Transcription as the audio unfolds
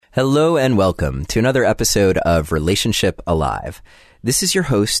Hello and welcome to another episode of Relationship Alive. This is your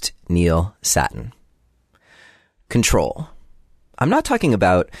host, Neil Sattin. Control. I'm not talking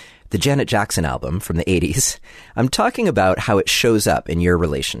about the Janet Jackson album from the 80s. I'm talking about how it shows up in your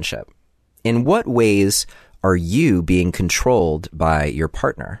relationship. In what ways are you being controlled by your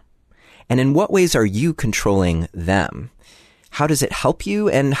partner? And in what ways are you controlling them? How does it help you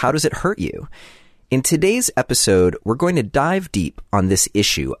and how does it hurt you? In today's episode, we're going to dive deep on this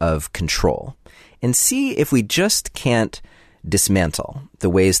issue of control and see if we just can't dismantle the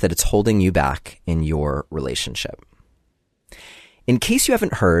ways that it's holding you back in your relationship. In case you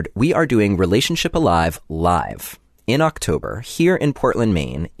haven't heard, we are doing Relationship Alive live in October here in Portland,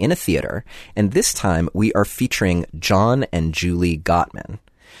 Maine, in a theater, and this time we are featuring John and Julie Gottman.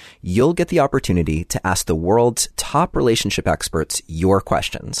 You'll get the opportunity to ask the world's top relationship experts your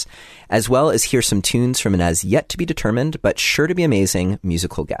questions, as well as hear some tunes from an as-yet-to-be-determined but sure-to-be amazing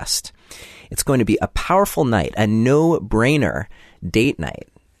musical guest. It's going to be a powerful night, a no-brainer date night.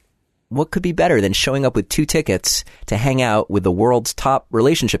 What could be better than showing up with 2 tickets to hang out with the world's top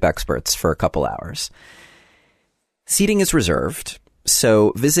relationship experts for a couple hours? Seating is reserved,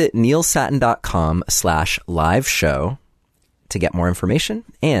 so visit neilsattin.com/live show to get more information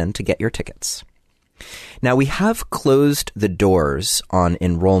and to get your tickets. Now, we have closed the doors on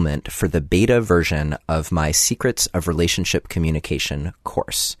enrollment for the beta version of my Secrets of Relationship Communication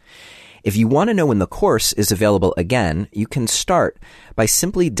course. If you want to know when the course is available again, you can start by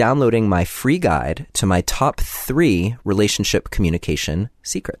simply downloading my free guide to my top 3 relationship communication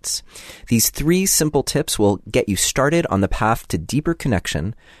secrets. These 3 simple tips will get you started on the path to deeper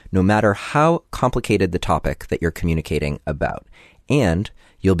connection, no matter how complicated the topic that you're communicating about. And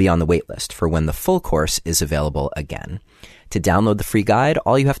you'll be on the wait list for when the full course is available again. To download the free guide,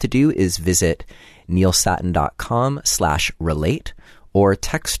 all you have to do is visit neilsattin.com/relate or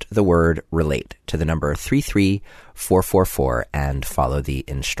text the word relate to the number 33444 and follow the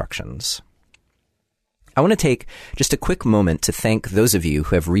instructions. I want to take just a quick moment to thank those of you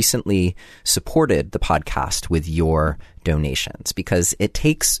who have recently supported the podcast with your donations, because it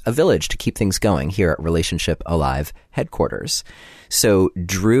takes a village to keep things going here at Relationship Alive headquarters. So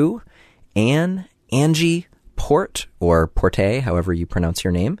Drew, Anne, Angie, Port, or Porte, however you pronounce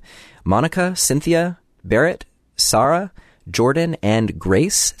your name, Monica, Cynthia, Barrett, Sarah, Jordan, and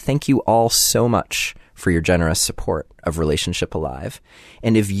Grace, thank you all so much for your generous support of Relationship Alive.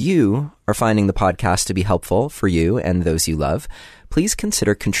 And if you are finding the podcast to be helpful for you and those you love, please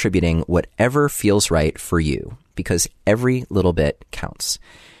consider contributing whatever feels right for you, because every little bit counts.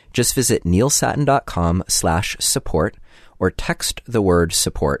 Just visit neilsattin.com/support or text the word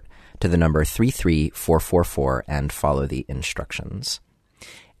support to the number 33444 and follow the instructions.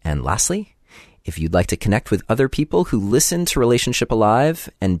 And lastly, if you'd like to connect with other people who listen to Relationship Alive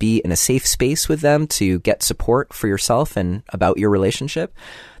and be in a safe space with them to get support for yourself and about your relationship,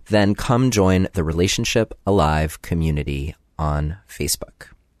 then come join the Relationship Alive community on Facebook.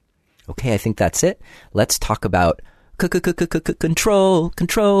 Okay, I think that's it. Let's talk about control.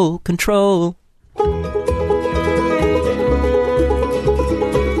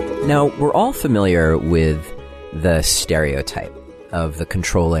 Now, we're all familiar with the stereotype of the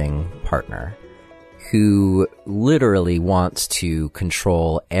controlling partner who literally wants to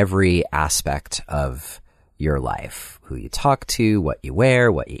control every aspect of your life. Who you talk to, what you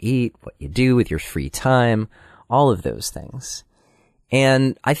wear, what you eat, what you do with your free time, all of those things.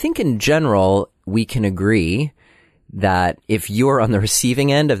 And I think in general, we can agree that if you're on the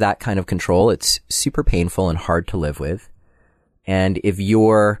receiving end of that kind of control, it's super painful and hard to live with. And if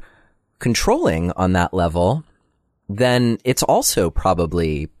you're controlling on that level, then it's also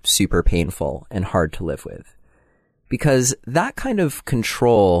probably super painful and hard to live with. Because that kind of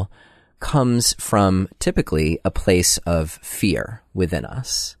control comes from typically a place of fear within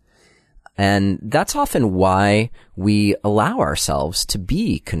us. And that's often why we allow ourselves to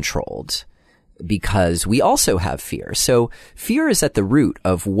be controlled, because we also have fear. So fear is at the root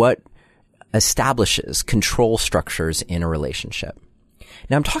of what establishes control structures in a relationship.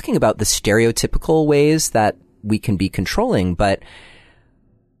 Now, I'm talking about the stereotypical ways that we can be controlling, but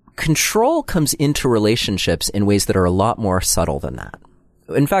control comes into relationships in ways that are a lot more subtle than that.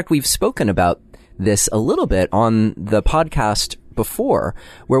 In fact, we've spoken about this a little bit on the podcast before,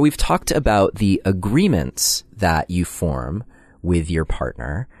 where we've talked about the agreements that you form with your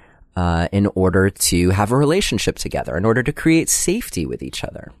partner in order to have a relationship together, in order to create safety with each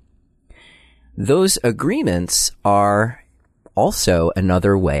other. Those agreements are also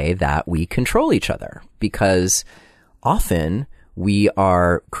another way that we control each other, because often we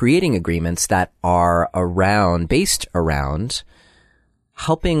are creating agreements that are based around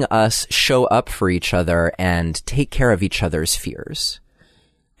helping us show up for each other and take care of each other's fears.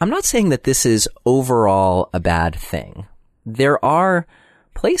 I'm not saying that this is overall a bad thing. There are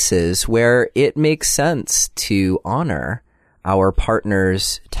places where it makes sense to honor our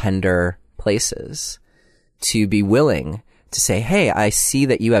partner's tender places, to be willing to say, hey, I see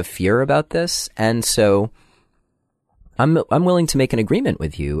that you have fear about this, and so I'm willing to make an agreement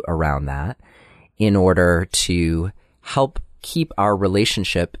with you around that in order to help keep our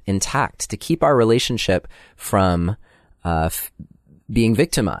relationship intact, to keep our relationship from being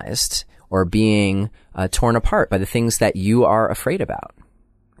victimized or being torn apart by the things that you are afraid about.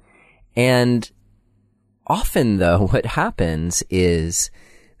 And often, though, what happens is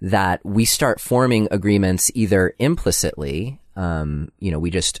that we start forming agreements either implicitly, we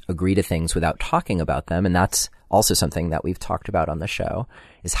just agree to things without talking about them. And that's also something that we've talked about on the show,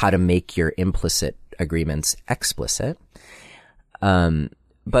 is how to make your implicit agreements explicit.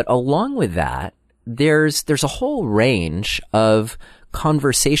 But along with that, there's a whole range of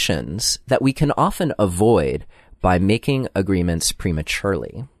conversations that we can often avoid by making agreements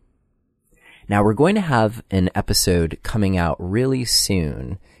prematurely. Now, we're going to have an episode coming out really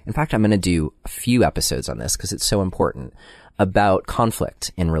soon. In fact, I'm going to do a few episodes on this because it's so important, about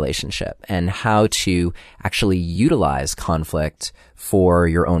conflict in relationship and how to actually utilize conflict for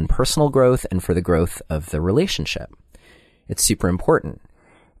your own personal growth and for the growth of the relationship. It's super important.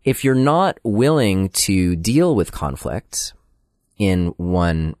 If you're not willing to deal with conflict in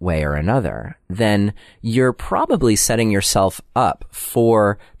one way or another, then you're probably setting yourself up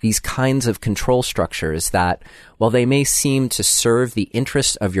for these kinds of control structures that, while they may seem to serve the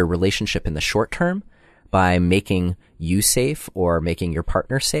interest of your relationship in the short term by making you safe or making your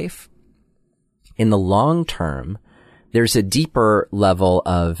partner safe, in the long term, there's a deeper level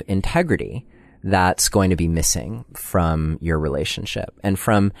of integrity that's going to be missing from your relationship and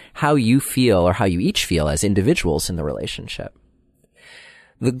from how you feel or how you each feel as individuals in the relationship.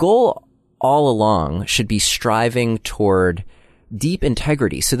 The goal all along should be striving toward deep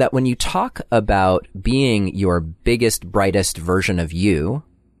integrity so that when you talk about being your biggest, brightest version of you,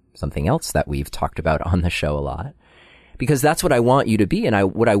 something else that we've talked about on the show a lot, because that's what I want you to be,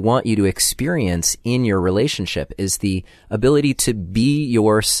 and what I want you to experience in your relationship is the ability to be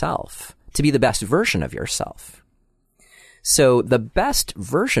yourself, to be the best version of yourself. So the best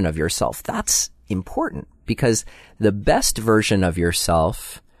version of yourself, that's important, because the best version of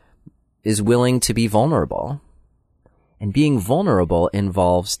yourself is willing to be vulnerable. And being vulnerable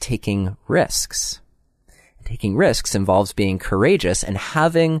involves taking risks. Taking risks involves being courageous and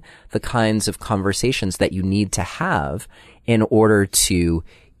having the kinds of conversations that you need to have in order to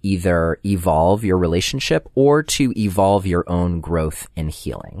either evolve your relationship or to evolve your own growth and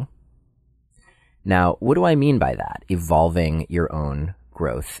healing. Now, what do I mean by that? Evolving your own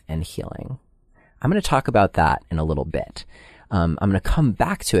growth and healing. I'm going to talk about that in a little bit. I'm going to come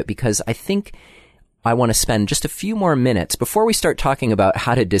back to it because I think I want to spend just a few more minutes before we start talking about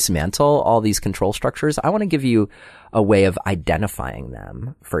how to dismantle all these control structures. I want to give you a way of identifying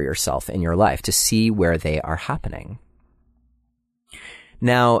them for yourself in your life to see where they are happening.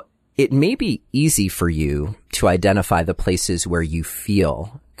 Now, it may be easy for you to identify the places where you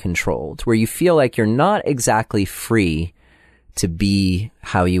feel controlled, where you feel like you're not exactly free to be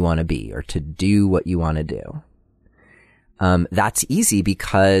how you want to be or to do what you want to do. That's easy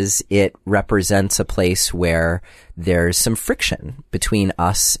because it represents a place where there's some friction between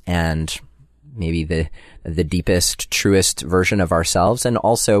us and maybe the deepest, truest version of ourselves, and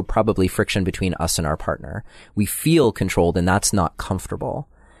also probably friction between us and our partner. We feel controlled, and that's not comfortable.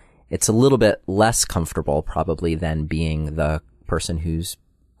 It's a little bit less comfortable probably than being the person who's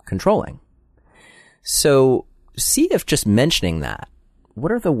controlling. So see if just mentioning that,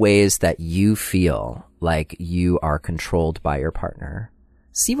 what are the ways that you feel like you are controlled by your partner?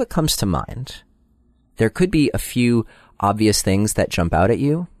 See what comes to mind. There could be a few obvious things that jump out at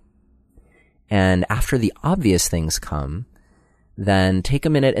you. And after the obvious things come, then take a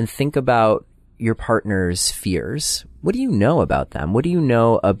minute and think about your partner's fears. What do you know about them? What do you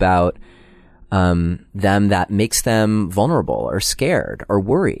know about them that makes them vulnerable or scared or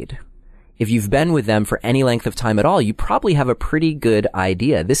worried? If you've been with them for any length of time at all, you probably have a pretty good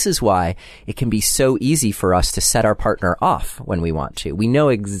idea. This is why it can be so easy for us to set our partner off when we want to. We know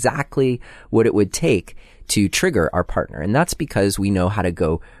exactly what it would take to trigger our partner, and that's because we know how to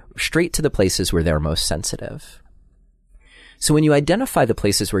go straight to the places where they're most sensitive. So when you identify the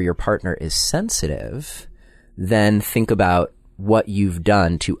places where your partner is sensitive, then think about what you've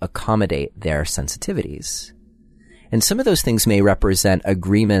done to accommodate their sensitivities. And some of those things may represent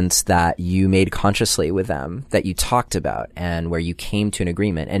agreements that you made consciously with them, that you talked about and where you came to an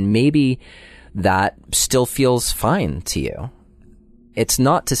agreement. And maybe that still feels fine to you. It's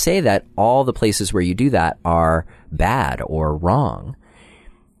not to say that all the places where you do that are bad or wrong.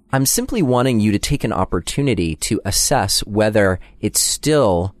 I'm simply wanting you to take an opportunity to assess whether it's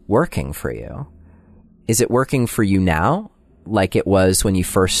still working for you. Is it working for you now, like it was when you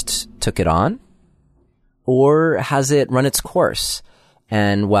first took it on? Or has it run its course?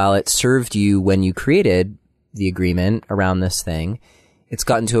 And while it served you when you created the agreement around this thing, it's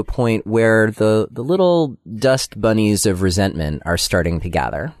gotten to a point where the little dust bunnies of resentment are starting to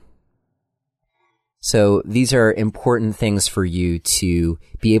gather. So these are important things for you to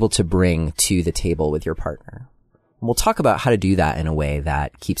be able to bring to the table with your partner. And we'll talk about how to do that in a way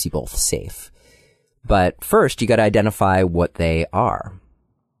that keeps you both safe. But first, you got to identify what they are.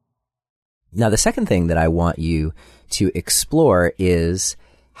 Now, the second thing that I want you to explore is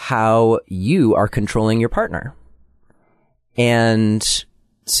how you are controlling your partner. And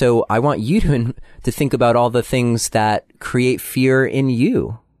so I want you to think about all the things that create fear in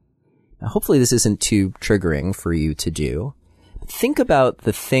you. Now, hopefully this isn't too triggering for you to do. Think about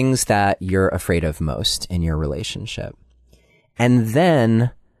the things that you're afraid of most in your relationship. And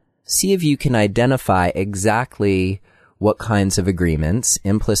then see if you can identify exactly what kinds of agreements,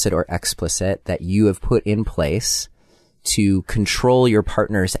 implicit or explicit, that you have put in place to control your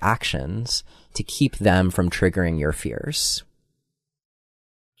partner's actions to keep them from triggering your fears.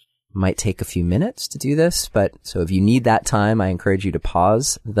 Might take a few minutes to do this, but so if you need that time, I encourage you to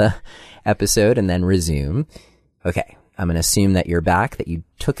pause the episode and then resume. Okay, I'm going to assume that you're back, that you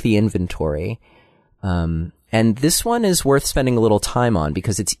took the inventory. And this one is worth spending a little time on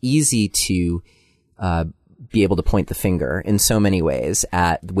because it's easy to be able to point the finger in so many ways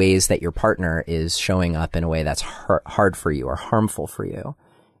at ways that your partner is showing up in a way that's hard for you or harmful for you.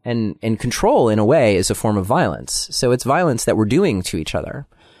 And control, in a way, is a form of violence. So it's violence that we're doing to each other.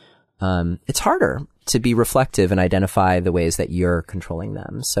 It's harder to be reflective and identify the ways that you're controlling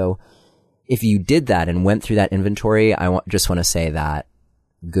them. So if you did that and went through that inventory, just want to say that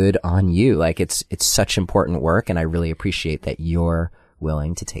good on you. Like it's such important work, and I really appreciate that you're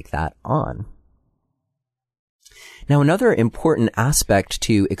willing to take that on. Now, another important aspect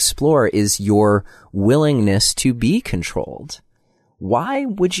to explore is your willingness to be controlled. Why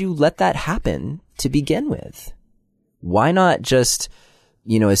would you let that happen to begin with? Why not just,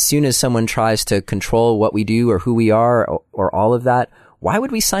 as soon as someone tries to control what we do or who we are or all of that, why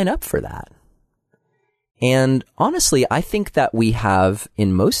would we sign up for that? And honestly, I think that we have,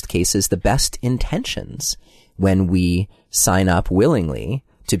 in most cases, the best intentions when we sign up willingly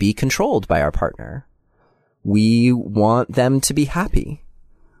to be controlled by our partner. We want them to be happy.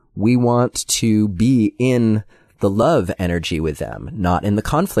 We want to be in the love energy with them, not in the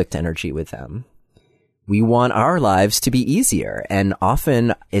conflict energy with them. We want our lives to be easier, and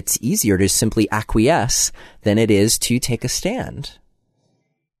often it's easier to simply acquiesce than it is to take a stand.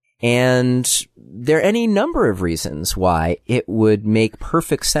 And there are any number of reasons why it would make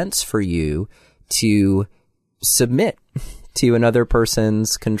perfect sense for you to submit to another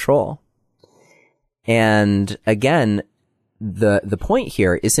person's control. And again, the point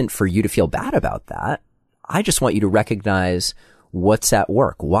here isn't for you to feel bad about that. I just want you to recognize what's at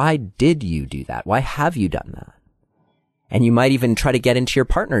work. Why did you do that? Why have you done that? And you might even try to get into your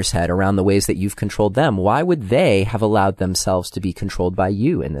partner's head around the ways that you've controlled them. Why would they have allowed themselves to be controlled by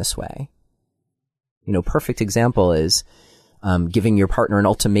you in this way? Perfect example is giving your partner an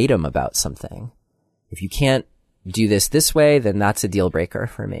ultimatum about something. If you can't do this way, then that's a deal breaker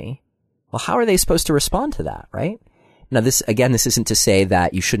for me. Well, how are they supposed to respond to that, right? Now, this isn't to say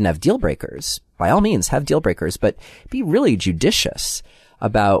that you shouldn't have deal breakers. By all means, have deal breakers, but be really judicious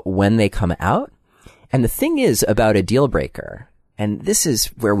about when they come out. And the thing is about a deal breaker, and this is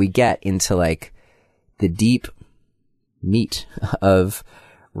where we get into like the deep meat of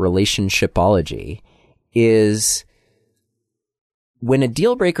relationshipology, is when a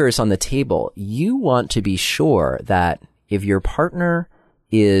deal breaker is on the table, you want to be sure that if your partner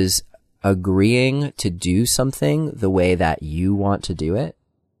is agreeing to do something the way that you want to do it,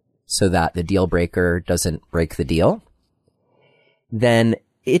 so that the deal breaker doesn't break the deal, then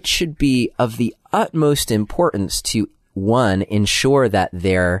it should be of the utmost importance to, one, ensure that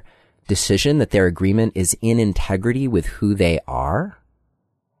their decision, that their agreement is in integrity with who they are.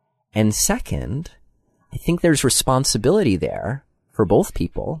 And second, I think there's responsibility there for both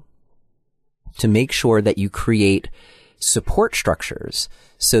people to make sure that you create support structures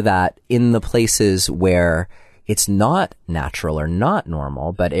so that in the places where it's not natural or not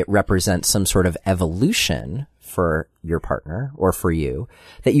normal, but it represents some sort of evolution for your partner or for you,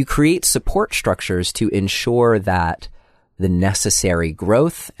 that you create support structures to ensure that the necessary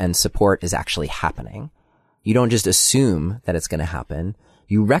growth and support is actually happening. You don't just assume that it's going to happen.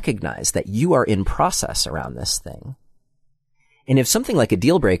 You recognize that you are in process around this thing. And if something like a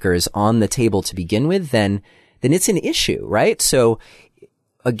deal breaker is on the table to begin with, then it's an issue, right? So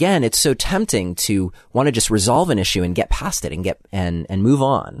again, it's so tempting to want to just resolve an issue and get past it and move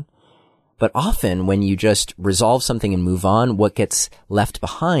on. But often when you just resolve something and move on, what gets left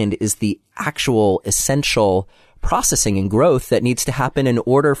behind is the actual essential processing and growth that needs to happen in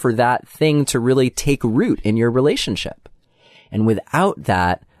order for that thing to really take root in your relationship. And without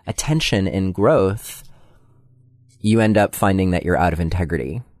that attention and growth, you end up finding that you're out of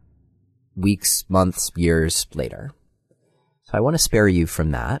integrity weeks, months, years later. So I want to spare you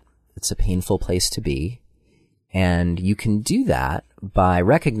from that. It's a painful place to be. And you can do that by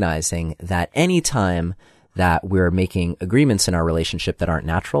recognizing that any time that we're making agreements in our relationship that aren't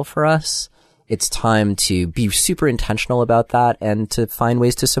natural for us, it's time to be super intentional about that and to find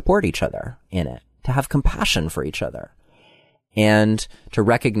ways to support each other in it, to have compassion for each other, and to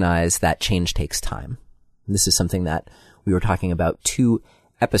recognize that change takes time. This is something that we were talking about 2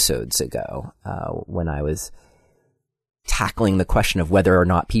 episodes ago when I was tackling the question of whether or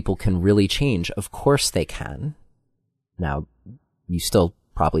not people can really change. Of course they can. Now, you still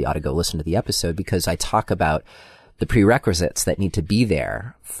probably ought to go listen to the episode because I talk about the prerequisites that need to be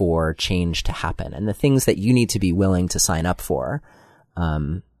there for change to happen and the things that you need to be willing to sign up for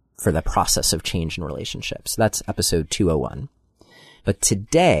the process of change in relationships. That's episode 201. But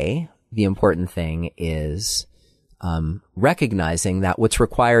today, the important thing is recognizing that what's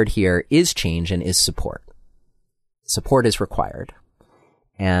required here is change and is support. Support is required.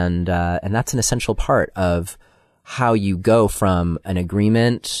 And that's an essential part of how you go from an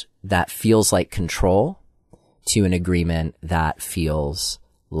agreement that feels like control to an agreement that feels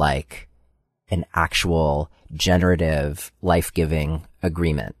like an actual generative, life-giving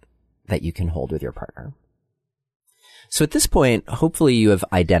agreement that you can hold with your partner. So at this point, hopefully you have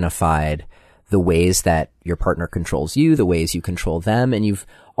identified the ways that your partner controls you, the ways you control them, and you've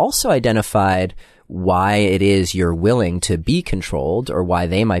also identified why it is you're willing to be controlled or why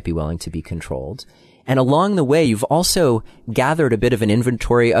they might be willing to be controlled. And along the way, you've also gathered a bit of an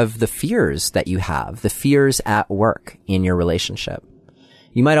inventory of the fears that you have, the fears at work in your relationship.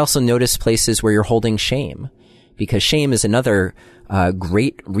 You might also notice places where you're holding shame, because shame is another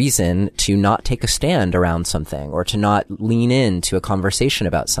great reason to not take a stand around something or to not lean into a conversation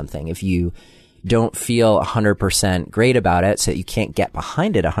about something. If you don't feel 100% great about it, so that you can't get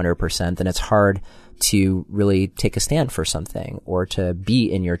behind it 100%, then it's hard to really take a stand for something or to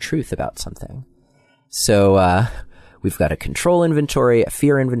be in your truth about something. So we've got a control inventory, a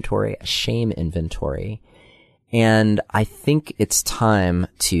fear inventory, a shame inventory. And I think it's time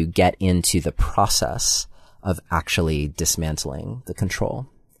to get into the process of actually dismantling the control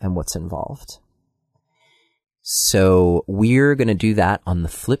and what's involved. So we're going to do that on the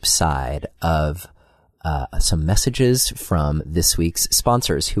flip side of some messages from this week's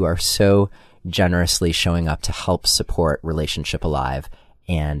sponsors who are so generously showing up to help support Relationship Alive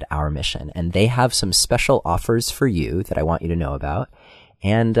and our mission. And they have some special offers for you that I want you to know about.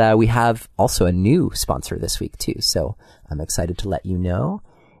 And we have also a new sponsor this week too. So I'm excited to let you know.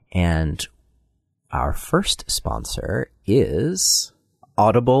 And our first sponsor is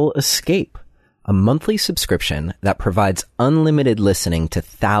Audible Escape, a monthly subscription that provides unlimited listening to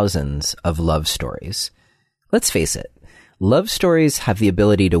thousands of love stories. Let's face it, love stories have the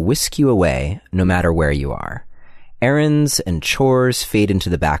ability to whisk you away no matter where you are. Errands and chores fade into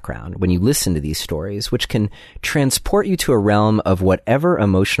the background when you listen to these stories, which can transport you to a realm of whatever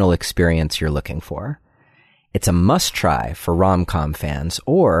emotional experience you're looking for. It's a must-try for rom-com fans,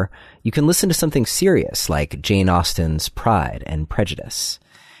 or you can listen to something serious like Jane Austen's Pride and Prejudice.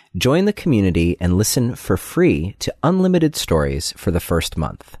 Join the community and listen for free to unlimited stories for the first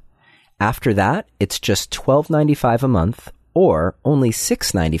month. After that, it's just $12.95 a month, or only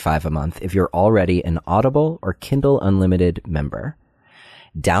 $6.95 a month if you're already an Audible or Kindle Unlimited member.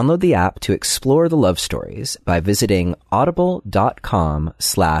 Download the app to explore the love stories by visiting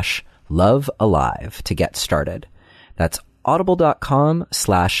audible.com/lovealive to get started. That's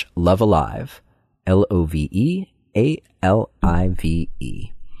audible.com/lovealive, LOVEALIVE.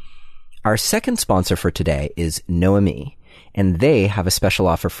 Our second sponsor for today is Noemi, and they have a special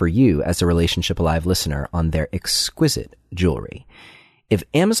offer for you as a Relationship Alive listener on their exquisite jewelry. If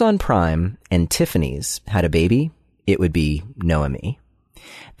Amazon Prime and Tiffany's had a baby, it would be Noemi.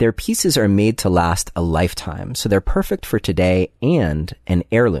 Their pieces are made to last a lifetime, so they're perfect for today and an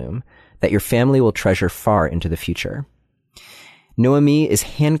heirloom that your family will treasure far into the future. Noemi is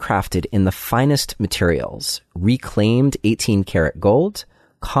handcrafted in the finest materials, reclaimed 18-karat gold,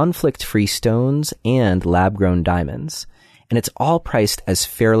 conflict-free stones, and lab-grown diamonds. And it's all priced as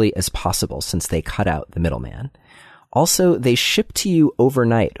fairly as possible since they cut out the middleman. Also, they ship to you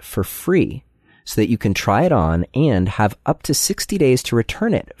overnight for free so that you can try it on and have up to 60 days to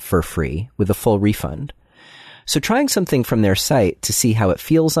return it for free with a full refund. So trying something from their site to see how it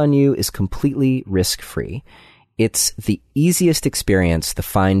feels on you is completely risk-free. It's the easiest experience the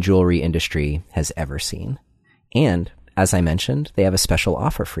fine jewelry industry has ever seen. And, as I mentioned, they have a special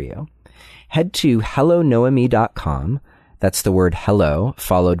offer for you. Head to hellonoemi.com. That's the word hello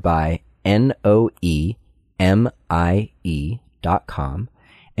followed by NOEMIE.com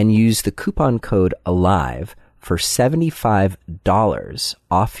and use the coupon code ALIVE for $75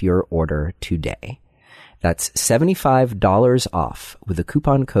 off your order today. That's $75 off with the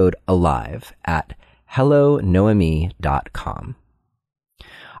coupon code ALIVE at hellonoemi.com.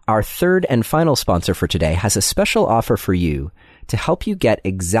 Our third and final sponsor for today has a special offer for you to help you get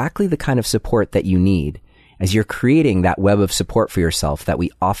exactly the kind of support that you need as you're creating that web of support for yourself that we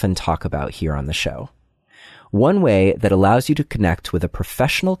often talk about here on the show. One way that allows you to connect with a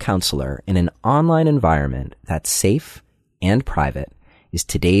professional counselor in an online environment that's safe and private is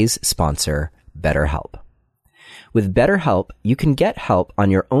today's sponsor, BetterHelp. With BetterHelp, you can get help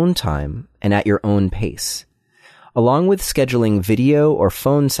on your own time and at your own pace. Along with scheduling video or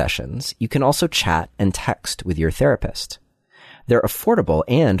phone sessions, you can also chat and text with your therapist. They're affordable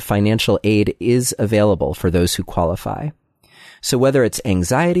and financial aid is available for those who qualify. So whether it's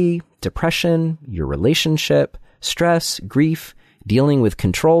anxiety, depression, your relationship, stress, grief, dealing with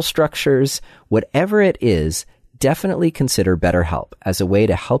control structures, whatever it is, definitely consider BetterHelp as a way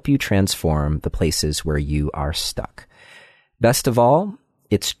to help you transform the places where you are stuck. Best of all,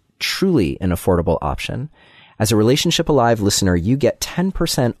 it's truly an affordable option. As a Relationship Alive listener, you get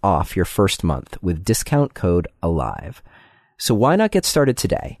 10% off your first month with discount code ALIVE. So why not get started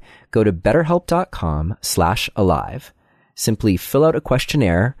today? Go to betterhelp.com/alive. Simply fill out a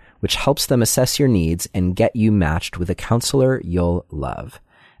questionnaire, which helps them assess your needs and get you matched with a counselor you'll love.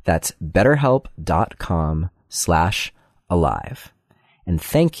 That's betterhelp.com/alive. And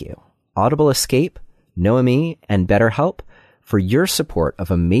thank you, Audible Escape, Noemi, and BetterHelp for your support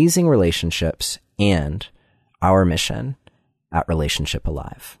of amazing relationships and our mission at Relationship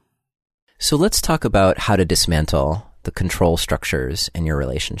Alive. So let's talk about how to dismantle the control structures in your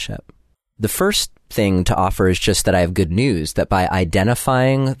relationship. The first thing to offer is just that I have good news, that by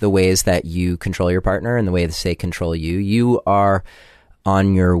identifying the ways that you control your partner and the way that they control you, you are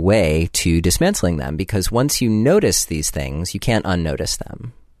on your way to dismantling them, because once you notice these things, you can't unnotice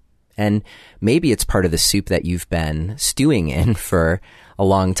them. And maybe it's part of the soup that you've been stewing in for a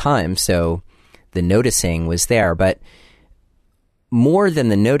long time, so the noticing was there. But more than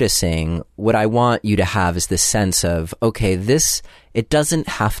the noticing, what I want you to have is this sense of, okay, it doesn't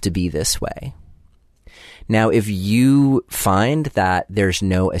have to be this way. Now, if you find that there's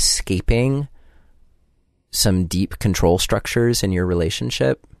no escaping some deep control structures in your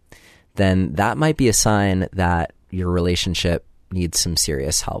relationship, then that might be a sign that your relationship needs some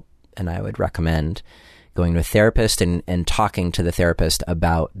serious help. And I would recommend going to a therapist and talking to the therapist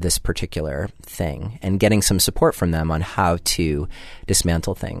about this particular thing and getting some support from them on how to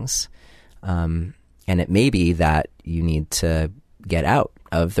dismantle things. And it may be that you need to get out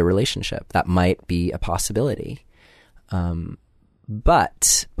of the relationship. That might be a possibility.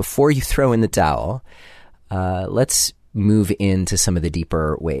 But before you throw in the towel, let's move into some of the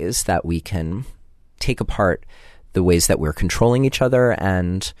deeper ways that we can take apart the ways that we're controlling each other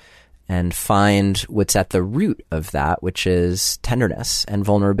and find what's at the root of that, which is tenderness and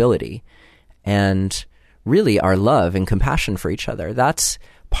vulnerability and really our love and compassion for each other. That's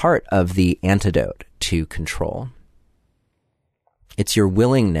part of the antidote to control. It's your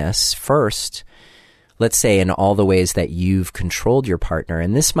willingness first, let's say, in all the ways that you've controlled your partner,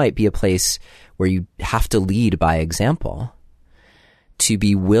 and this might be a place where you have to lead by example, to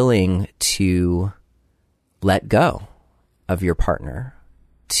be willing to let go of your partner,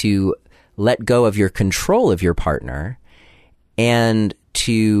 to let go of your control of your partner, and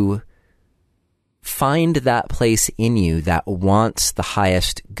to find that place in you that wants the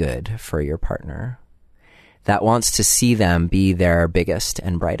highest good for your partner, that wants to see them be their biggest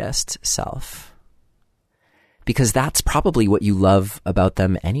and brightest self. Because that's probably what you love about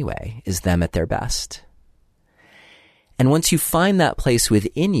them anyway, is them at their best. And once you find that place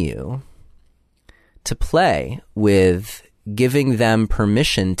within you, to play with giving them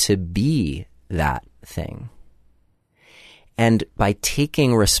permission to be that thing. and by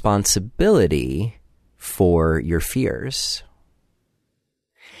taking responsibility for your fears.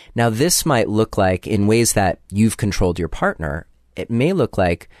 Now, this might look like, in ways that you've controlled your partner, it may look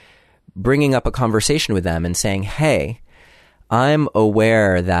like bringing up a conversation with them and saying, hey, I'm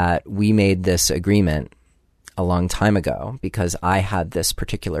aware that we made this agreement a long time ago because I had this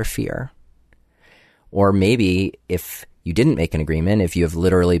particular fear. Or maybe if you didn't make an agreement, if you have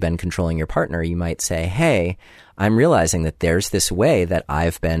literally been controlling your partner, you might say, hey, I'm realizing that there's this way that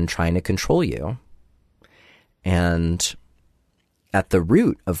I've been trying to control you. And at the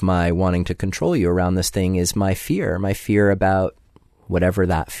root of my wanting to control you around this thing is my fear about whatever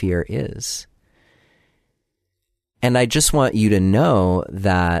that fear is. And I just want you to know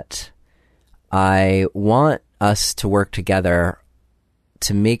that I want us to work together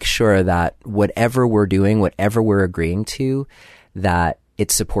to make sure that whatever we're doing, whatever we're agreeing to, that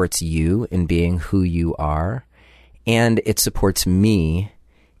it supports you in being who you are, and it supports me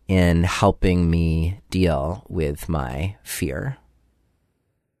in helping me deal with my fear.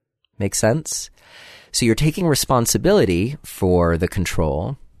 Make sense? So you're taking responsibility for the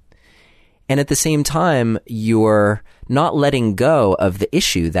control, and at the same time, you're not letting go of the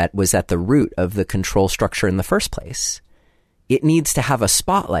issue that was at the root of the control structure in the first place. It needs to have a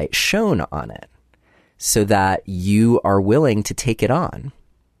spotlight shown on it so that you are willing to take it on.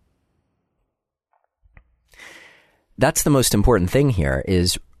 That's the most important thing here,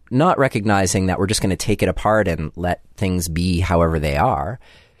 is not recognizing that we're just going to take it apart and let things be however they are.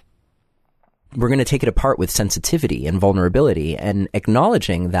 We're going to take it apart with sensitivity and vulnerability and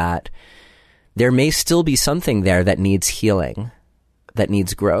acknowledging that there may still be something there that needs healing, that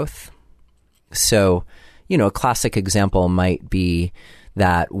needs growth. So, a classic example might be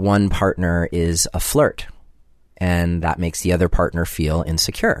that one partner is a flirt, and that makes the other partner feel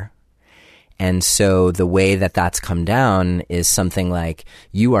insecure. And so the way that that's come down is something like,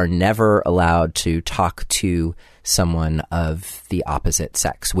 you are never allowed to talk to someone of the opposite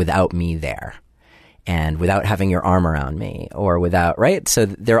sex without me there, and without having your arm around me, or without, right? So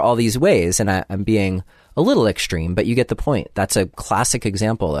there are all these ways, and I'm being a little extreme, but you get the point. That's a classic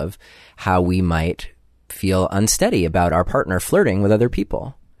example of how we might feel unsteady about our partner flirting with other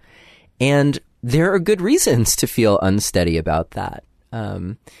people. And there are good reasons to feel unsteady about that.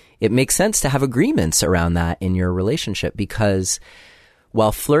 It makes sense to have agreements around that in your relationship, because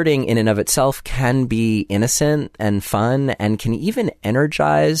while flirting in and of itself can be innocent and fun and can even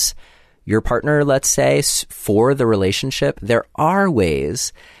energize your partner, let's say, for the relationship, there are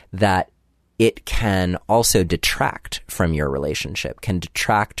ways that it can also detract from your relationship, can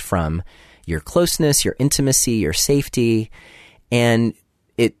detract from your closeness, your intimacy, your safety, and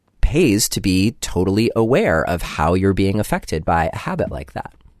it pays to be totally aware of how you're being affected by a habit like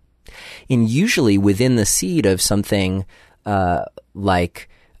that. And usually within the seed of something like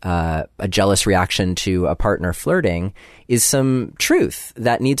a jealous reaction to a partner flirting is some truth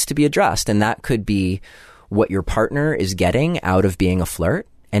that needs to be addressed. And that could be what your partner is getting out of being a flirt.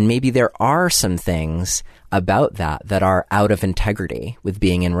 And maybe there are some things about that are out of integrity with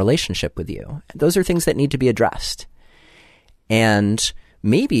being in relationship with you. Those are things that need to be addressed. And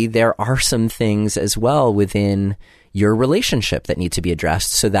maybe there are some things as well within your relationship that need to be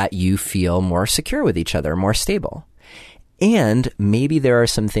addressed so that you feel more secure with each other, more stable. And maybe there are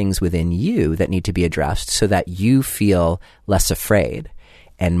some things within you that need to be addressed so that you feel less afraid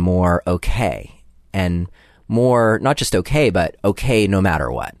and more okay, and more not just okay, but okay no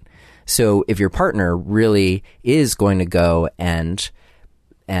matter what. So if your partner really is going to go and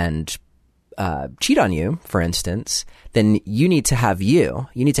cheat on you, for instance, then you need to have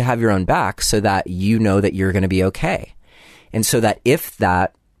your own back so that you know that you're going to be okay. And so that if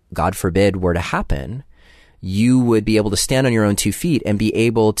that, God forbid, were to happen, you would be able to stand on your own 2 feet and be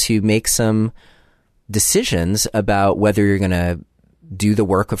able to make some decisions about whether you're going to do the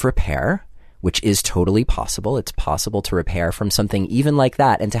work of repair, which is totally possible. It's possible to repair from something even like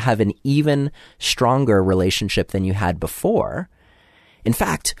that and to have an even stronger relationship than you had before. In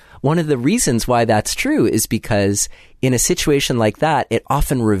fact, one of the reasons why that's true is because in a situation like that, it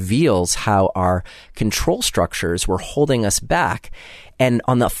often reveals how our control structures were holding us back. And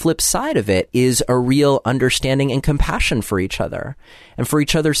on the flip side of it is a real understanding and compassion for each other and for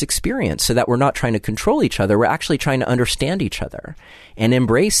each other's experience, so that we're not trying to control each other. We're actually trying to understand each other and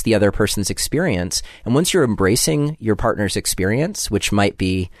embrace the other person's experience. And once you're embracing your partner's experience, which might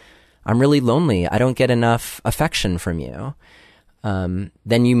be, I'm really lonely, I don't get enough affection from you,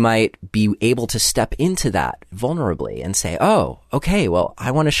 then you might be able to step into that vulnerably and say, oh, okay, well, I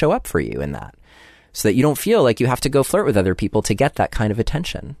want to show up for you in that, so that you don't feel like you have to go flirt with other people to get that kind of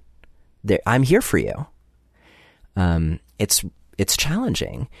attention. I'm here for you. It's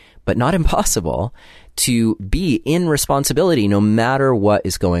challenging, but not impossible to be in responsibility no matter what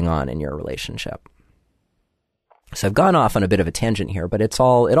is going on in your relationship. So I've gone off on a bit of a tangent here, but it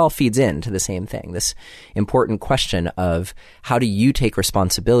all feeds into the same thing. This important question of how do you take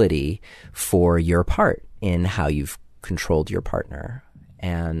responsibility for your part in how you've controlled your partner,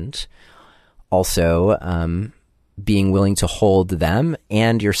 and also being willing to hold them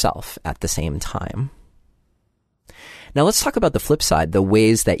and yourself at the same time. Now let's talk about the flip side, the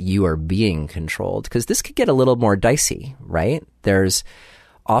ways that you are being controlled, because this could get a little more dicey, right? There's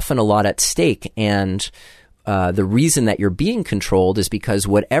often a lot at stake, and the reason that you're being controlled is because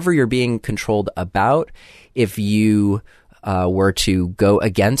whatever you're being controlled about, if you were to go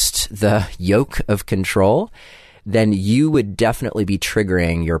against the yoke of control, then you would definitely be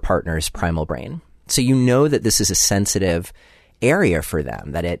triggering your partner's primal brain. So you know that this is a sensitive area for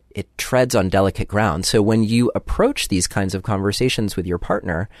them, that it treads on delicate ground. So when you approach these kinds of conversations with your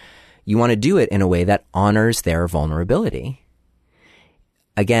partner, you want to do it in a way that honors their vulnerability.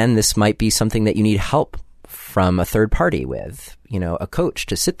 Again, this might be something that you need help from a third party with, a coach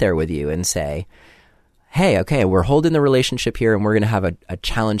to sit there with you and say, hey, okay, we're holding the relationship here and we're going to have a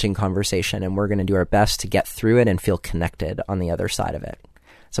challenging conversation and we're going to do our best to get through it and feel connected on the other side of it.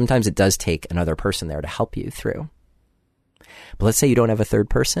 Sometimes it does take another person there to help you through. But let's say you don't have a third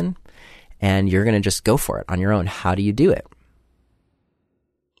person and you're going to just go for it on your own. How do you do it?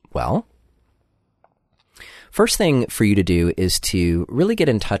 Well, first thing for you to do is to really get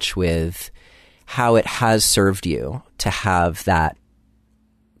in touch with how it has served you to have that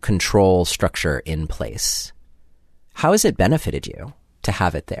control structure in place. How has it benefited you to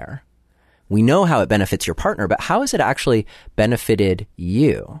have it there? We know how it benefits your partner, but how has it actually benefited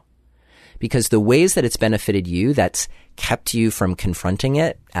you? Because the ways that it's benefited you, that's kept you from confronting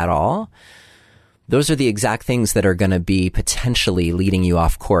it at all, those are the exact things that are going to be potentially leading you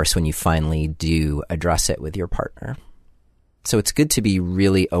off course when you finally do address it with your partner. So it's good to be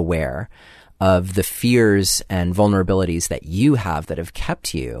really aware of the fears and vulnerabilities that you have that have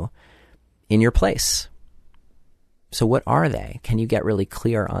kept you in your place. So what are they? Can you get really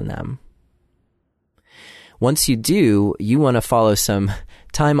clear on them? Once you do, you want to follow some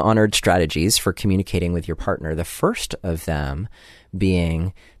time-honored strategies for communicating with your partner. The first of them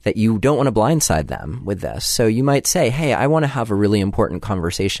being that you don't want to blindside them with this. So you might say, hey, I want to have a really important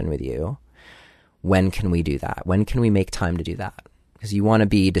conversation with you. When can we do that? When can we make time to do that? Because you want to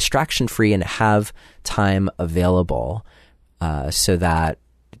be distraction-free and have time available so that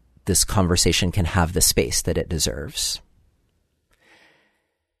this conversation can have the space that it deserves.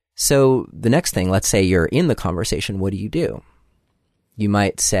 So the next thing, let's say you're in the conversation, what do? You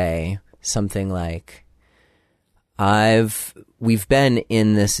might say something like, we've been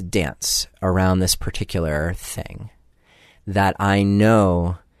in this dance around this particular thing that I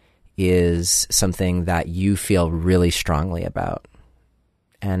know is something that you feel really strongly about.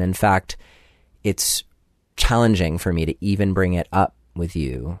 And in fact, it's challenging for me to even bring it up with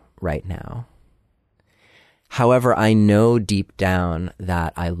you right now. However, I know deep down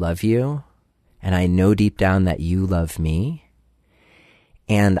that I love you, and I know deep down that you love me,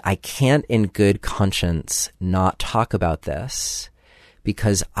 and I can't in good conscience not talk about this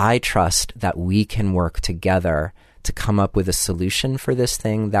because I trust that we can work together to come up with a solution for this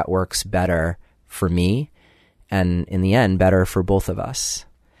thing that works better for me and in the end, better for both of us.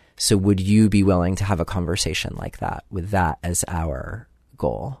 So would you be willing to have a conversation like that with that as our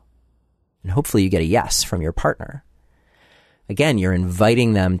goal? And hopefully you get a yes from your partner. Again, you're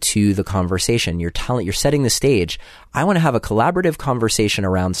inviting them to the conversation. You're setting the stage. I want to have a collaborative conversation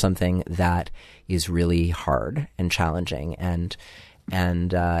around something that is really hard and challenging. And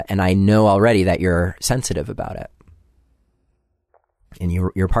I know already that you're sensitive about it. And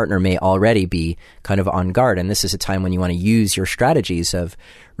your partner may already be kind of on guard. And this is a time when you want to use your strategies of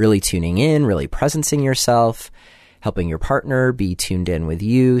really tuning in, really presencing yourself, helping your partner be tuned in with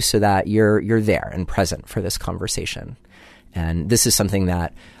you so that you're there and present for this conversation. And this is something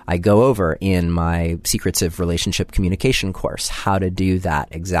that I go over in my Secrets of Relationship Communication course, how to do that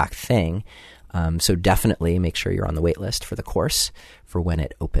exact thing. So definitely make sure you're on the wait list for the course for when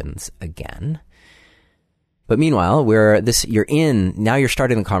it opens again. But meanwhile, now you're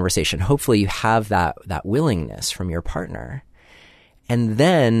starting the conversation. Hopefully you have that willingness from your partner. And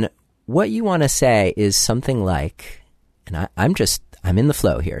then what you want to say is something like, and I'm in the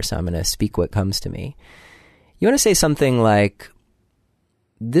flow here, so I'm going to speak what comes to me. You want to say something like,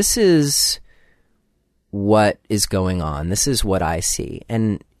 this is what is going on. This is what I see.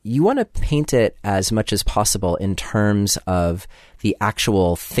 And you want to paint it as much as possible in terms of the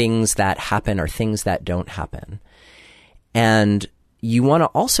actual things that happen or things that don't happen. And you want to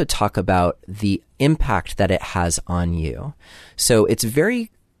also talk about the impact that it has on you. So it's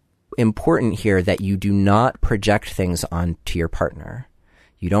very important here that you do not project things onto your partner.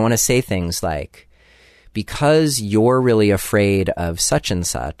 You don't want to say things like, because you're really afraid of such and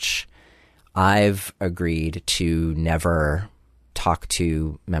such, I've agreed to never talk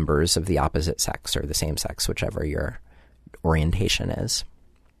to members of the opposite sex or the same sex, whichever your orientation is,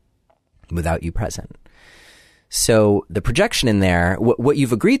 without you present. So the projection in there, what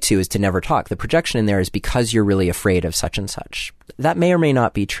you've agreed to is to never talk. The projection in there is because you're really afraid of such and such. That may or may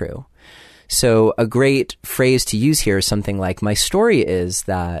not be true. So a great phrase to use here is something like, my story is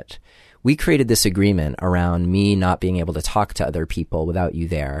that we created this agreement around me not being able to talk to other people without you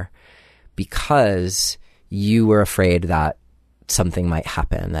there because you were afraid that something might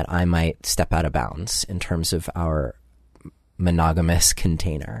happen, that I might step out of bounds in terms of our monogamous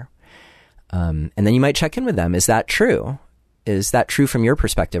container. And then you might check in with them. Is that true? Is that true from your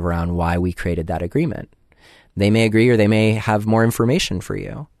perspective around why we created that agreement? They may agree or they may have more information for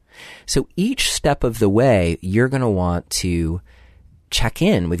you. So each step of the way, you're going to want to check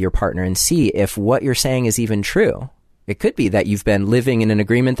in with your partner and see if what you're saying is even true. It could be that you've been living in an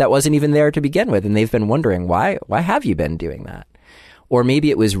agreement that wasn't even there to begin with, and they've been wondering, why have you been doing that? Or maybe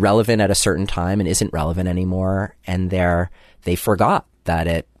it was relevant at a certain time and isn't relevant anymore, and they forgot that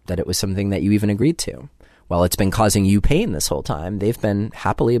it was something that you even agreed to. Well, it's been causing you pain this whole time. They've been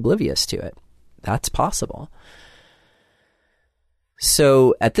happily oblivious to it. That's possible.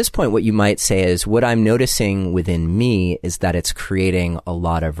 So at this point, what you might say is, what I'm noticing within me is that it's creating a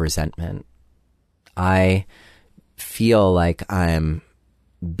lot of resentment. I feel like I'm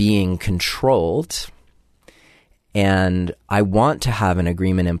being controlled, and I want to have an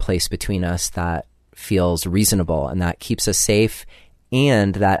agreement in place between us that feels reasonable and that keeps us safe,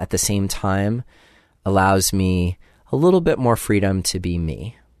 and that at the same time allows me a little bit more freedom to be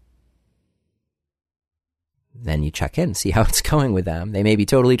me. Then you check in, see how it's going with them. They may be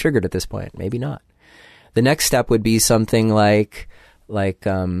totally triggered at this point, maybe not. The next step would be something like,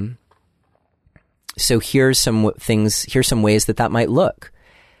 so here's some ways that might look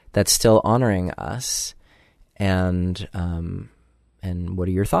that's still honoring us. And what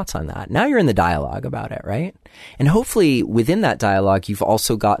are your thoughts on that? Now you're in the dialogue about it, right? And hopefully within that dialogue, you've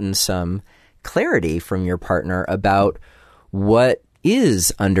also gotten some clarity from your partner about what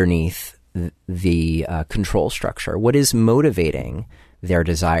is underneath the control structure. What is motivating their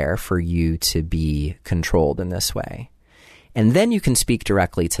desire for you to be controlled in this way? And then you can speak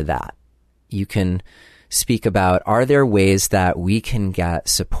directly to that. You can speak about, are there ways that we can get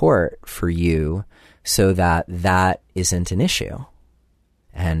support for you so that that isn't an issue?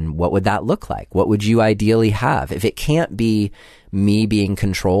 And what would that look like? What would you ideally have? If it can't be me being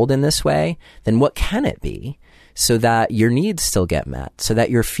controlled in this way, then what can it be so that your needs still get met, so that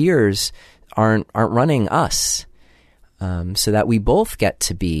your fears aren't running us, so that we both get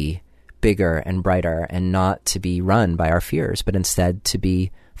to be bigger and brighter and not to be run by our fears, but instead to be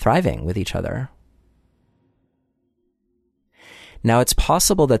thriving with each other. Now, it's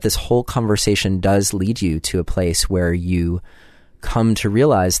possible that this whole conversation does lead you to a place where you come to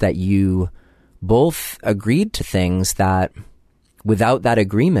realize that you both agreed to things that without that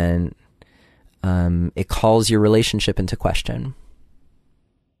agreement, it calls your relationship into question.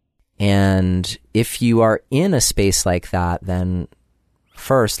 And if you are in a space like that, then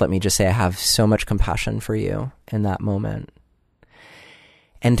first, let me just say I have so much compassion for you in that moment.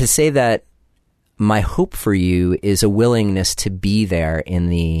 And to say that my hope for you is a willingness to be there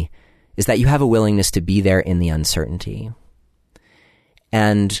is that you have a willingness to be there in the uncertainty.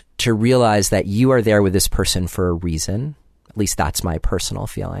 And to realize that you are there with this person for a reason. At least that's my personal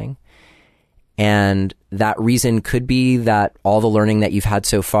feeling. And that reason could be that all the learning that you've had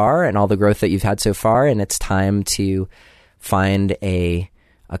so far and all the growth that you've had so far, and it's time to find a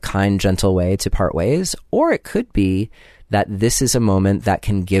kind, gentle way to part ways. Or it could be that this is a moment that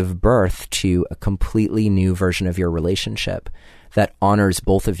can give birth to a completely new version of your relationship that honors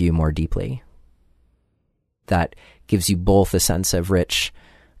both of you more deeply, that gives you both a sense of rich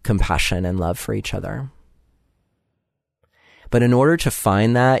compassion and love for each other. But in order to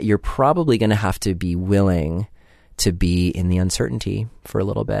find that, you're probably going to have to be willing to be in the uncertainty for a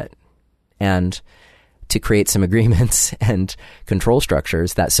little bit and to create some agreements and control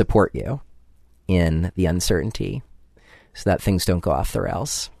structures that support you in the uncertainty so that things don't go off the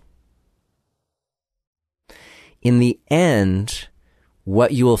rails. In the end,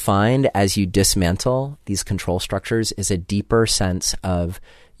 what you will find as you dismantle these control structures is a deeper sense of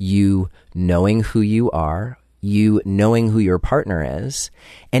you knowing who you are, you knowing who your partner is.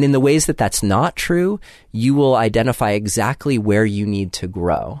 And in the ways that that's not true, you will identify exactly where you need to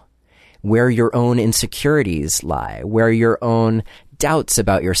grow, where your own insecurities lie, where your own doubts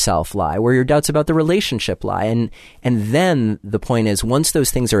about yourself lie, where your doubts about the relationship lie. And then the point is, once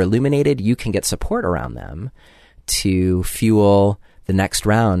those things are illuminated, you can get support around them to fuel the next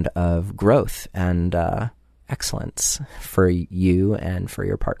round of growth and excellence for you and for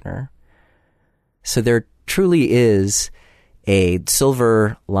your partner. So there truly is a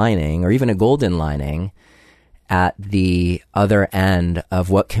silver lining, or even a golden lining, at the other end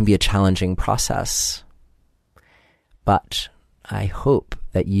of what can be a challenging process. But I hope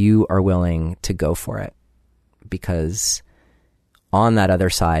that you are willing to go for it, because on that other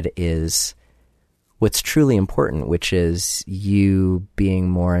side is what's truly important, which is you being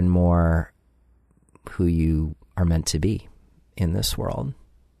more and more who you are meant to be in this world.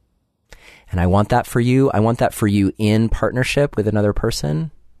 And I want that for you. I want that for you in partnership with another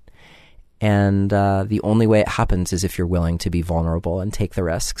person. And the only way it happens is if you're willing to be vulnerable and take the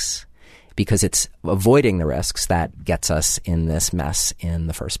risks, because it's avoiding the risks that gets us in this mess in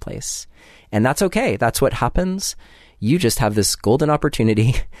the first place. And that's okay. That's what happens. You just have this golden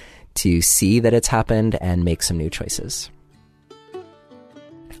opportunity to see that it's happened and make some new choices.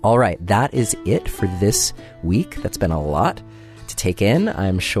 All right, that is it for this week. That's been a lot to take in,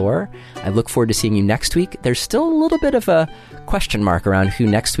 I'm sure. I look forward to seeing you next week. There's still a little bit of a question mark around who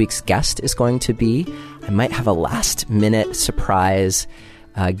next week's guest is going to be. I might have a last-minute surprise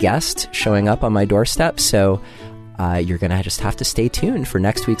guest showing up on my doorstep, so you're going to just have to stay tuned for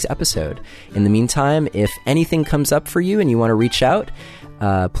next week's episode. In the meantime, if anything comes up for you and you want to reach out,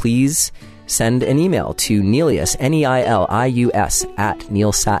 please send an email to Neilius, Neilius, at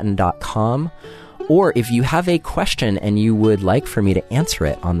neilsatin.com. Or if you have a question and you would like for me to answer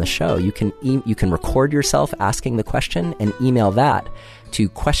it on the show, you can record yourself asking the question and email that to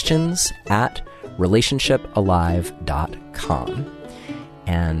questions@relationshipalive.com.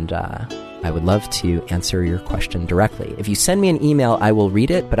 And I would love to answer your question directly. If you send me an email, I will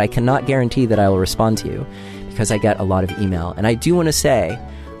read it, but I cannot guarantee that I will respond to you because I get a lot of email. And I do want to say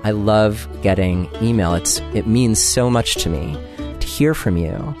I love getting email. It means so much to me to hear from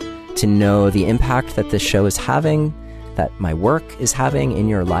you, to know the impact that this show is having, that my work is having in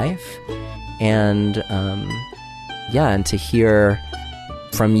your life, and and to hear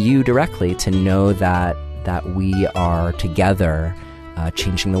from you directly, to know that we are together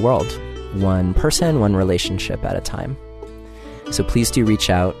changing the world, one person, one relationship at a time. So please do reach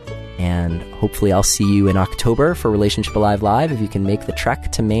out, and hopefully I'll see you in October for Relationship Alive Live, if you can make the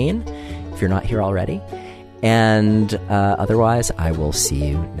trek to Maine, if you're not here already. And otherwise, I will see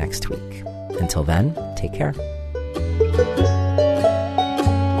you next week. Until then, take care.